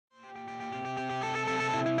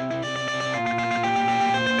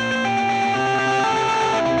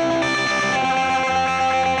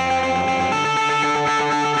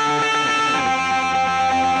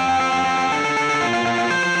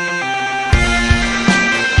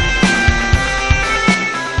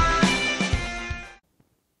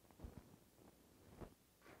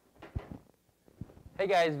Hey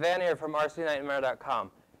guys, Van here from rcnightmare.com.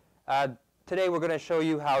 Today we're going to show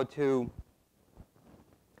you how to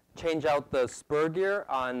change out the spur gear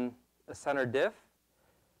on a center diff.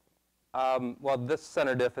 Well, this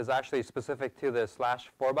center diff is actually specific to the slash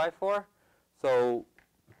 4x4, so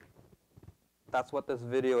that's what this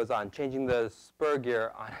video is on, changing the spur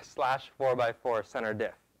gear on a slash 4x4 center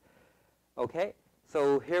diff. Okay,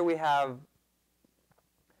 so here we have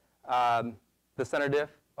the center diff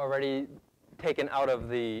already taken out of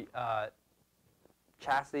the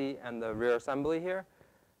chassis and the rear assembly here.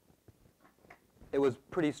 It was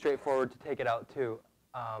pretty straightforward to take it out too.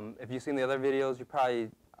 If you've seen the other videos, you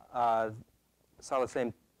probably saw the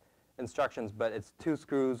same instructions, but it's 2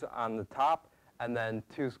 screws on the top and then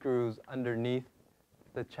 2 screws underneath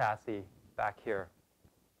the chassis back here.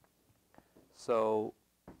 So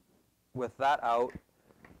with that out,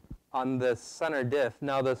 on the center diff,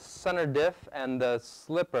 now the center diff and the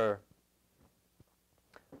slipper,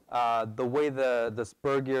 the way the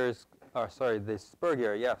spur gear is, the spur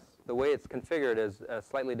gear, yes, the way it's configured is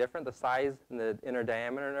slightly different. The size and the inner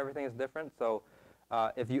diameter and everything is different. So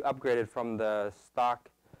if you upgraded from the stock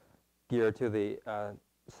gear to the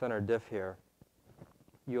center diff here,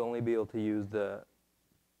 you only be able to use the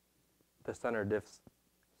center diff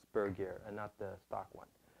spur gear and not the stock one.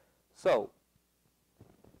 So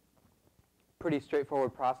pretty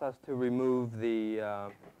straightforward process to remove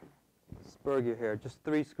the spur gear here. Just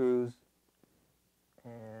 3 screws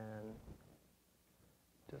and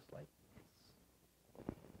just like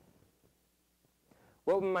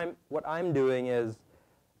this. What I'm doing is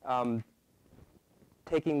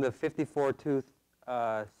taking the 54 tooth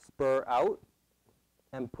spur out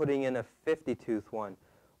and putting in a 50 tooth one.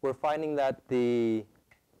 We're finding that the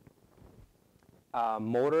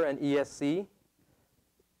motor and ESC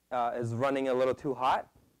is running a little too hot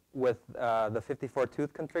with the 54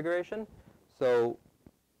 tooth configuration. So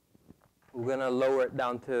we're going to lower it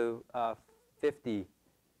down to 50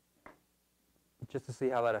 just to see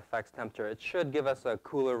how that affects temperature. It should give us a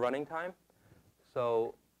cooler running time.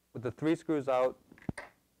 So with the 3 screws out,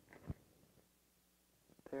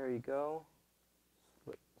 there you go.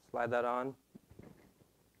 Slide that on.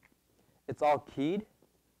 It's all keyed.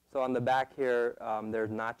 So on the back here,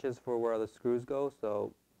 there's notches for where the screws go,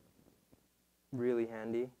 so really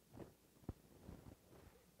handy.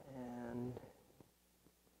 And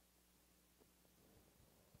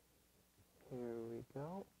here we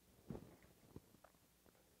go.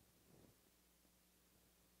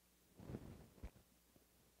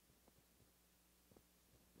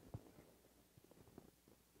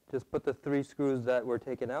 Just put the 3 screws that were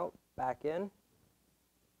taken out back in.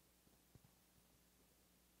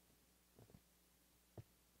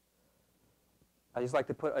 I just like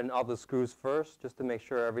to put in all the screws first just to make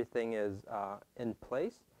sure everything is in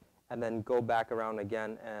place, and then go back around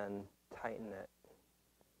again and tighten it.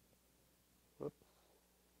 Whoops.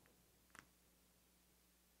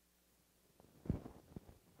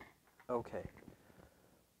 Okay.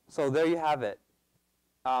 So there you have it.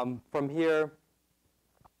 From here,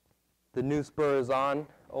 the new spur is on,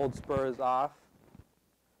 old spur is off.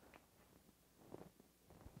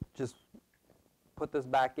 Just put this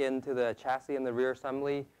back into the chassis and the rear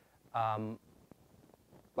assembly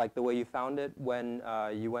like the way you found it when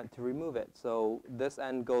you went to remove it. So this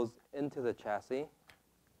end goes into the chassis.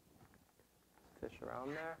 Fish around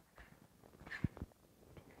there.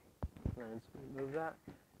 Let's remove that.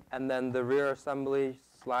 And then the rear assembly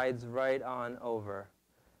slides right on over.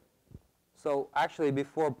 So actually,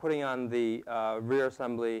 before putting on the rear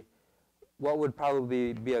assembly, what would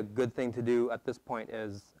probably be a good thing to do at this point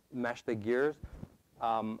is mesh the gears.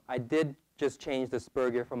 I did just change the spur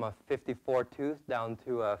gear from a 54 tooth down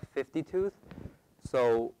to a 50 tooth.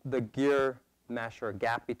 So the gear mesh or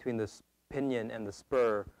gap between the pinion and the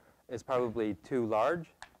spur is probably too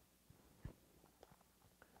large.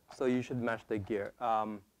 So you should mesh the gear.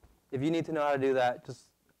 If you need to know how to do that, just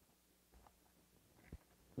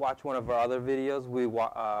watch one of our other videos. We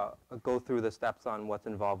go through the steps on what's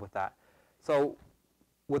involved with that. So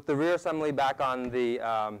with the rear assembly back on the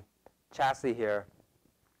chassis here,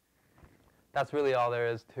 that's really all there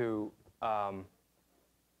is to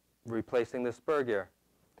replacing the spur gear.